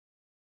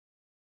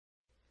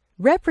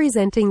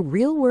representing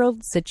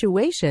real-world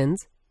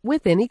situations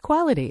with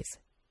inequalities.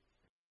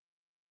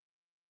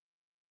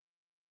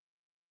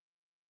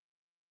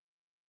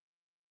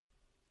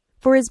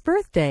 For his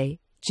birthday,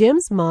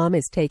 Jim's mom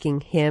is taking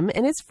him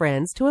and his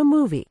friends to a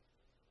movie.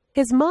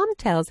 His mom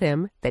tells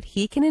him that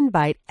he can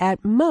invite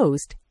at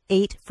most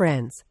 8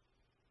 friends.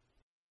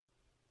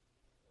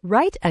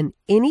 Write an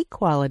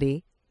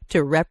inequality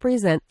to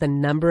represent the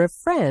number of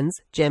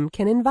friends Jim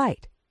can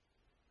invite.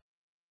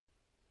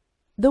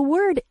 The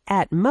word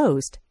 "at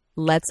most"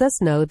 lets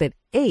us know that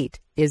 8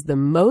 is the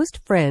most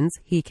friends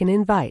he can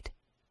invite.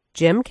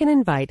 Jim can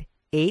invite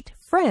 8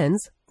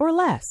 friends or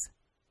less.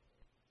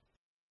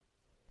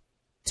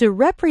 To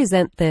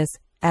represent this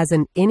as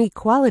an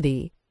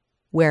inequality,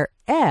 where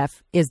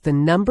F is the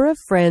number of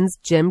friends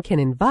Jim can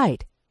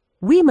invite,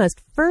 we must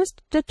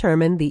first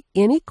determine the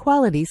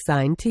inequality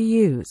sign to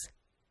use.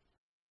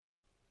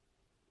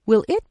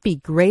 Will it be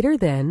greater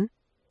than,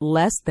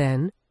 less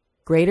than,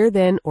 greater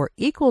than or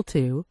equal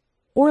to,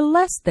 or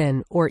less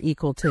than or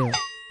equal to?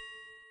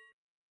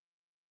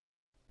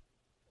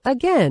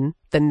 Again,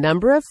 the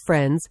number of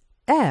friends,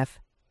 F,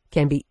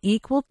 can be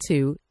equal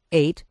to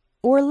 8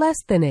 or less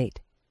than 8.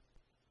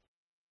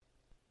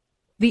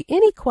 The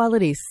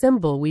inequality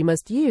symbol we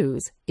must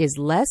use is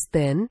less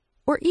than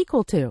or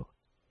equal to.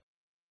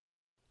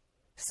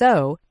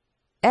 So,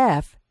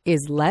 F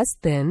is less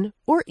than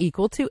or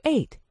equal to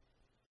 8.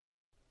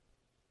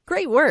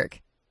 Great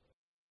work!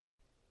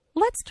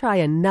 Let's try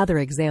another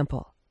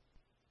example.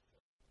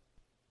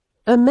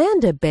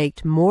 Amanda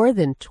baked more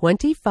than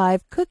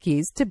 25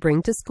 cookies to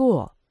bring to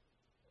school.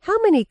 How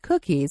many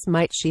cookies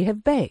might she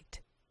have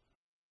baked?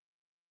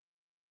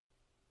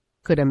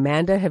 Could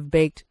Amanda have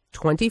baked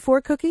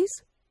 24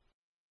 cookies?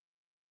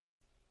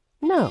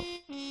 No.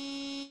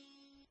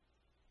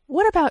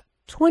 What about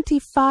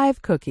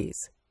 25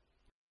 cookies?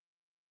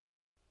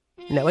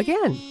 No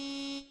again.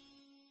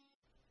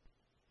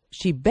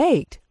 She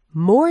baked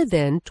more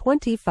than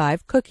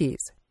 25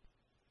 cookies.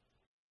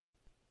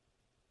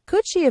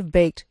 Could she have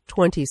baked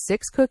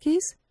 26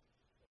 cookies?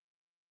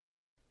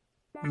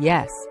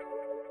 Yes.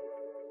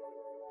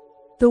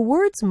 The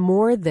words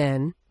more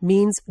than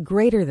means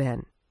greater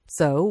than,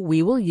 so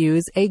we will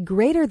use a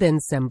greater than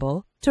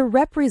symbol to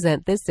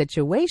represent this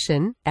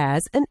situation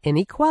as an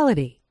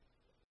inequality.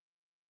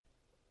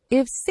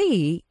 If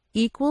C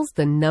equals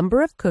the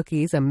number of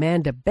cookies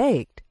Amanda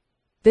baked,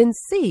 then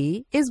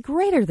C is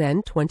greater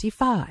than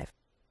 25.